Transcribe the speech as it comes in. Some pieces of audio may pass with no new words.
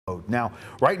Now,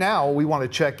 right now, we want to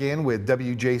check in with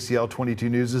WJCL 22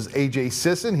 News' AJ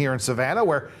Sisson here in Savannah,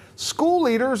 where school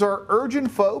leaders are urging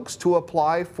folks to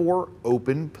apply for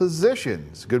open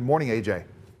positions. Good morning, AJ.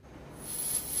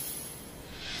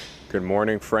 Good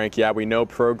morning, Frank. Yeah, we know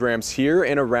programs here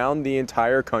and around the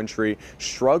entire country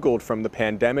struggled from the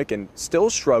pandemic and still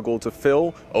struggle to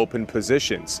fill open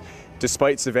positions.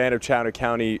 Despite Savannah Chatham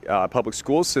County public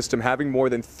school system having more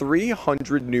than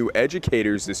 300 new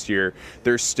educators this year,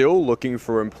 they're still looking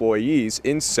for employees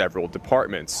in several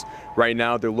departments. Right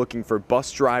now, they're looking for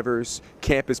bus drivers,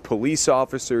 campus police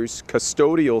officers,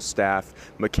 custodial staff,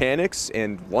 mechanics,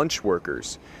 and lunch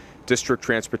workers. District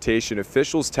transportation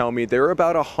officials tell me there are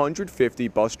about 150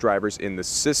 bus drivers in the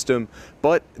system,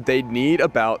 but they need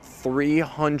about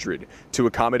 300 to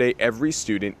accommodate every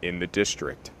student in the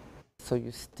district. So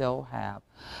you still have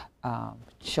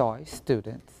choice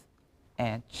students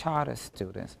and charter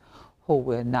students who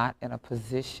were not in a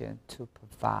position to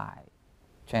provide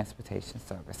transportation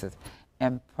services.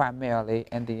 And primarily,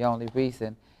 and the only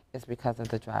reason, is because of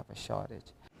the driver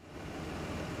shortage.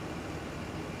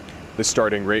 The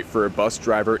starting rate for a bus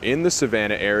driver in the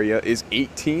Savannah area is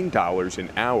 $18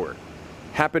 an hour.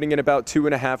 Happening in about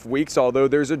 2.5 weeks, although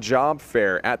there's a job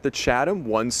fair at the Chatham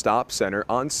One-Stop Center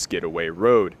on Skidaway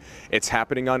Road. It's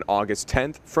happening on August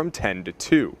 10th from 10 to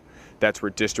 2. That's where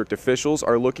district officials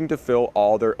are looking to fill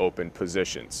all their open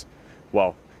positions.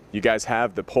 Well, you guys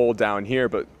have the poll down here,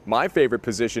 but my favorite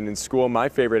position in school, my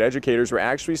favorite educators were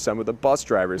actually some of the bus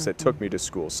drivers that took me to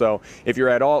school. So if you're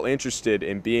at all interested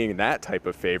in being that type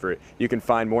of favorite, you can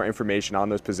find more information on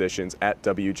those positions at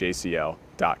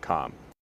WJCL.com.